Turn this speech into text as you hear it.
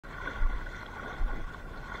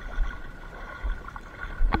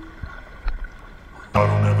I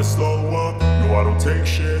don't ever slow up, no I don't take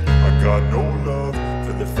shit. I got no love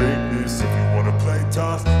for the fakeness. If you wanna play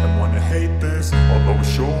tough and wanna hate this, I'll always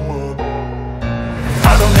show up.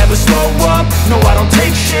 I don't ever slow up, no I don't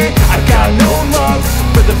take shit. I got no love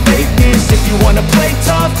for the fakeness. If you wanna play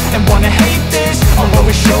tough and wanna hate this, I'll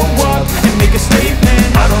always show up and make a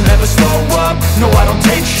statement. I don't ever slow up, no I don't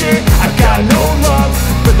take shit. I got no love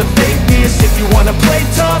for the fakeness. If you wanna play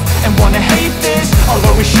tough and wanna hate this, I'll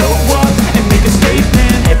always show up and make a statement.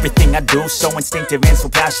 Everything I do so instinctive and so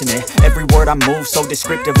passionate. Every word I move so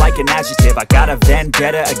descriptive like an adjective. I got a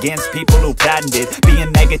vendetta against people who patented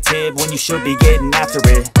being negative when you should be getting after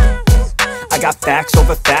it. I got facts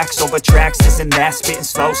over tracks, this and that. Spitting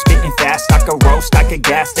slow, spitting fast. I could roast, I could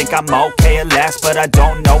gas. Think I'm okay at last, but I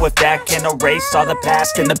don't know if that can erase all the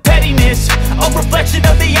past. And the pettiness, a reflection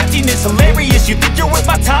of the emptiness. Hilarious, you think you're worth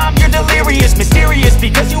my time, you're delirious. Mysterious,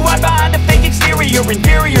 because you hide behind a fake exterior.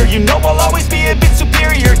 Inferior, you know I'll always be a bit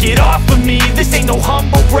superior. Get off of me, this ain't no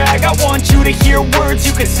humble brag. I want you to hear words,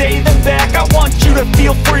 you can say them back. I want you to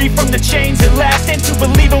feel free from the chains at last, and to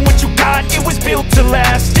believe in what you got, it was built to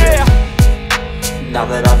last, yeah. Now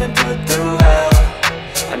that I've been put through hell,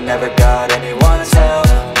 I never got anyone's help.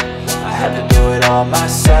 I had to do it all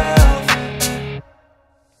myself.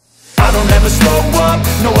 I don't ever slow up,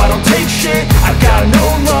 no I don't take shit. I got no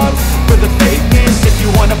love for the fakeness. If you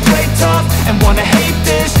wanna play tough and wanna hate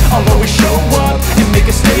this, I'll always show up and make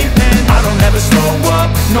a statement. I don't ever slow up,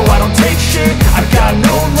 no I don't take shit. I got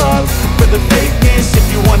no love for the fakeness. If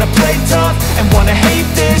you wanna play tough and wanna hate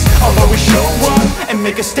this, I'll always show up and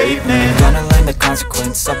make a statement. Gonna learn the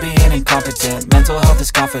consequence of being incompetent. Mental health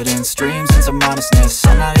is confidence, dreams and some honestness.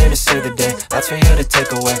 I'm not here to save the day, that's for you to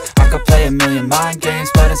take away. I could play a million mind games,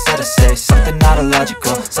 but instead I say something not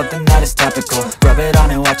illogical, something that is topical. Rub it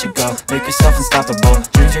on and watch it go, make yourself unstoppable.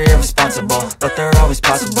 Dreams are irresponsible, but they're always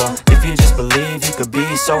possible. If you just believe, you could be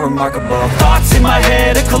so remarkable. Thoughts in my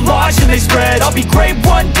head, a collage and they spread. I'll be great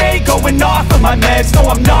one day, going off of my meds. No,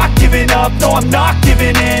 I'm not giving up, no, I'm not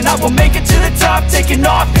giving in. I will make it to the top, taking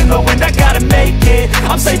off in the wind. I gotta make it,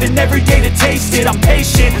 I'm saving every day to taste it. I'm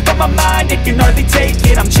patient, but my mind, it can hardly take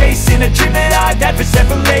it. I'm chasing a dream that I've had for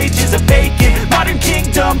several ages. A vacant, modern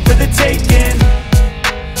kingdom for the taking.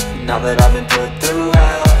 Now that I've been put through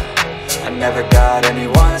hell, I never got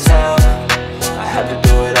anyone's help. I had to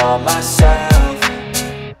do it all myself.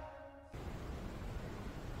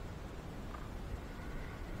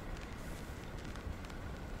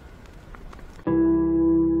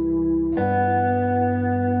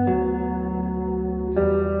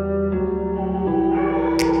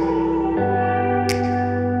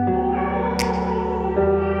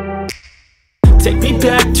 Take me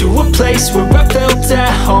back to a place where I felt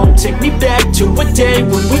at home. Take me back to a day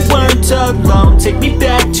when we weren't alone. Take me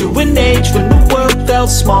back to an age when the world felt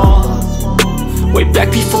small. Way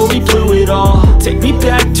back before we blew it all. Take me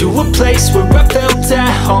back to a place where I felt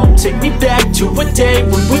at home. Take me back to a day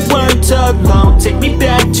when we weren't alone. Take me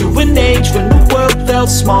back to an age when the world felt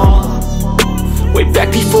small. Way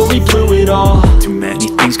back before we blew it all. Too many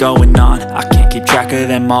things going on, I can't keep track of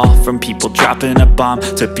them all. From people dropping a bomb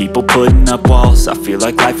to people putting up walls. I feel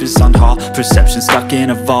like life is on hold, perception stuck in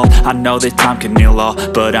a vault. I know that time can heal all,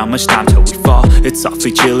 but how much time till we fall? It's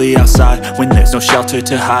awfully chilly outside, when there's no shelter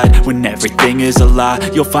to hide. When everything is a lie,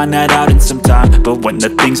 you'll find that out in some time. But when the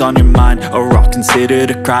things on your mind are all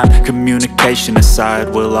considered a crime, communication aside,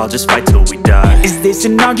 we'll all just fight till we die. Is this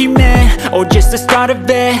an argument, or just the start of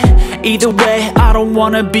it? Either way, I don't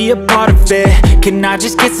wanna be a part of it. Can I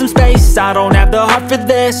just get some space? I don't have the heart for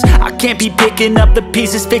this. I can't be picking up the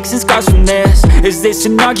pieces, fixing scars from this. Is this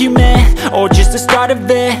an argument, or just the start of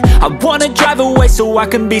it? I wanna drive away so I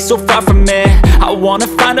can be so far from it. I wanna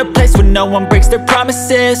find a place where no one breaks their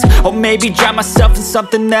promises. Or maybe drown myself in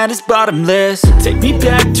something that is bottomless. Take me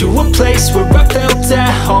back to a place where I felt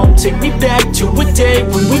at home. Take me back to a day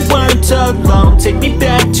when we weren't alone. Take me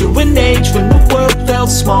back to an age when the world felt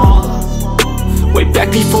small. Way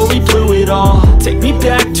back before we blew it all. Take me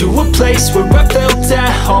back to a place where I felt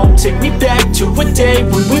at home. Take me back to a day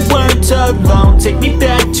when we weren't alone. Take me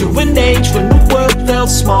back to an age when the world felt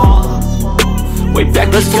small. Way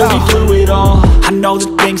back before we blew it all. I know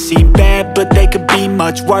that things seem bad, but they could be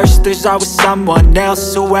much worse. There's always someone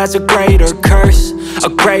else who has a greater curse, a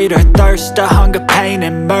greater thirst, a hunger, pain,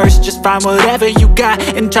 and mercy. Just find whatever you got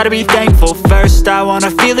and try to be thankful first. I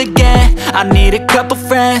wanna feel again, I need a couple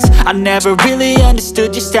friends. I never really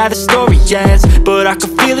understood just how the story ends, but I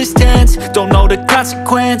can feel it's tense, don't know the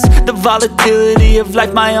consequence. The volatility of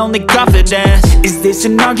life, my only confidence. Is this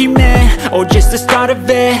an argument, or just the start of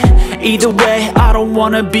it? Either way, I don't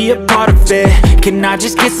wanna be a part of it. Can I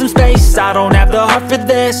just get some space? I don't have the heart for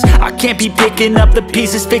this. I can't be picking up the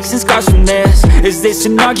pieces, fixing scars from this. Is this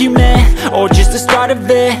an argument, or just the start of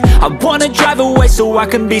it? I wanna drive away so I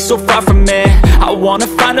can be so far from it. I wanna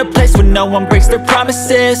find a place where no one breaks their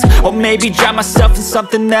promises, or maybe drown myself in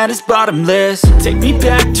something that is bottomless. Take me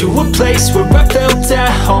back to a place where I felt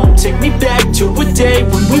at home. Take me back to a day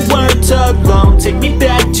when we weren't alone. Take me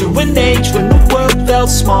back to an age when the world felt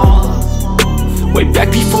small, way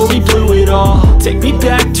back before we blew it all. Take me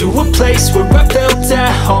back to a place where I felt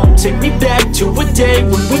at home. Take me back to a day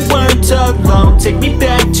when we weren't alone. Take me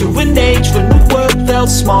back to an age when the world felt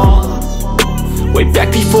small, way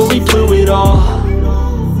back before we blew it all.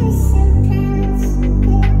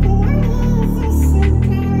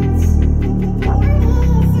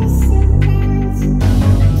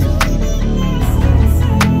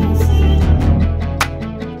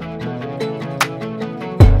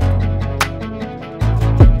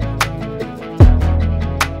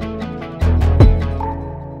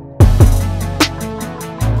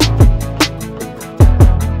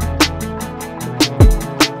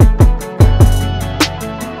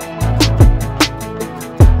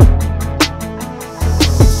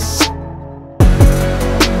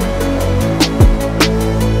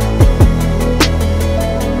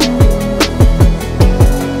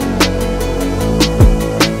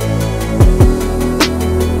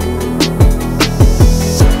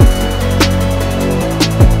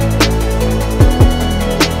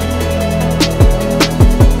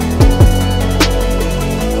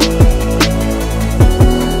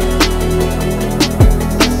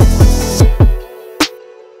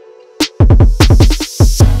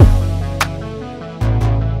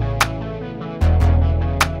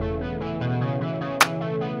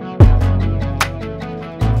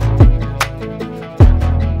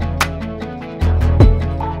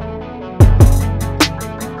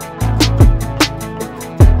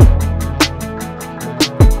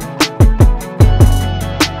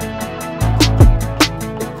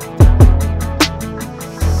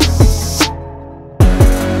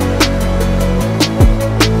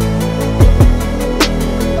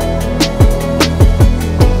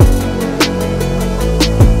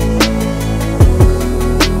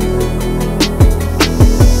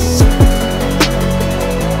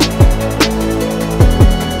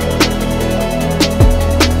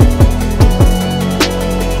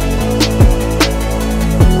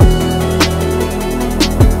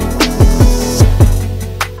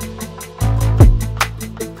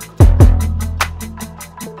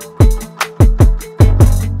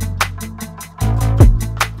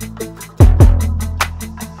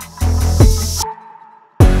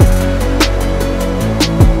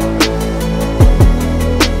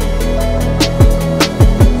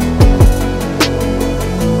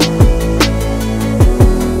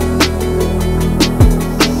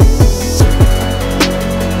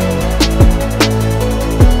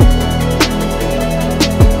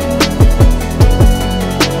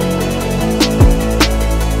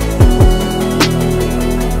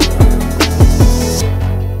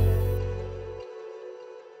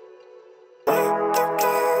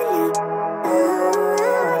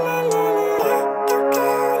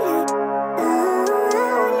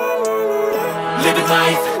 Living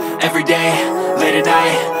life, every day, late at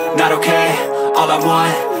night, not okay. All I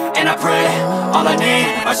want, and I pray, all I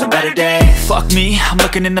need are some better days. Fuck me, I'm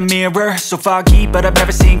looking in the mirror, so foggy, but I've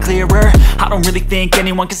never seen clearer. I don't really think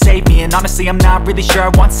anyone can save me, and honestly I'm not really sure I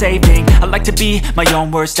want saving. I like to be my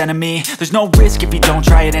own worst enemy. There's no risk if you don't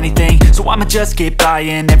try at anything, so I'ma just keep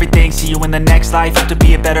buying everything. See you in the next life, have to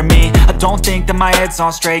be a better me. I don't think that my head's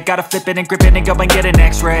on straight, gotta flip it and grip it and go and get an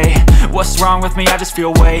x-ray. What's wrong with me? I just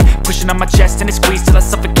feel weight pushing on my chest and it squeezes till I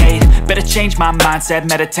suffocate. Better change my mindset,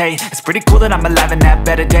 meditate. It's pretty cool that I'm alive and have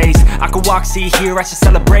better days. I could walk, see, hear, I should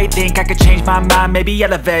celebrate. Think I could change my mind, maybe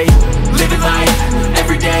elevate. Living life,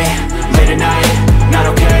 every day, late at night, not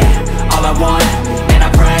okay. All I want, and I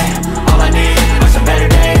pray, all I need are some better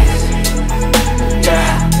days.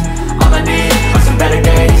 Yeah, all I need are some better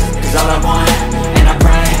days. Cause all I want, and I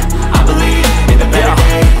pray, I believe in the better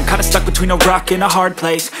days. I'm kinda stuck between a rock and a hard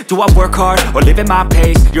place. Do I work hard or live at my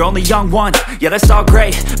pace? You're only young once, yeah that's all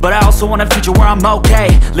great, but I also want a future where I'm okay.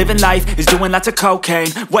 Living life is doing lots of cocaine.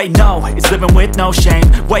 Wait no, it's living with no shame.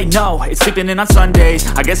 Wait no, it's sleeping in on Sundays.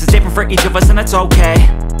 I guess it's different for each of us and that's okay.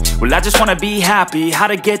 Well I just wanna be happy, how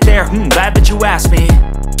to get there? Glad that you asked me.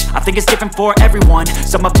 I think it's different for everyone.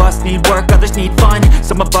 Some of us need work, others need fun.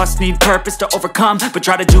 Some of us need purpose to overcome. But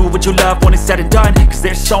try to do what you love when it's said and done. Cause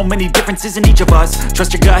there's so many differences in each of us.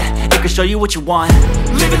 Trust your gut, it can show you what you want.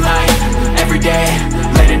 Living life, every day,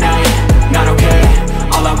 late at night, not okay.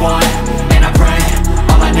 All I want, and I pray,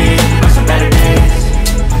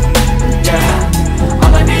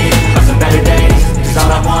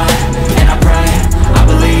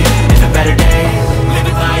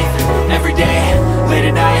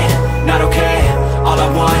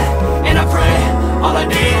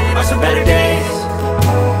 better days.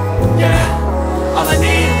 Yeah, all I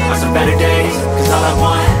need are some better days. Cause all I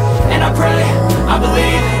want, and I pray, I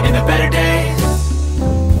believe in the better days.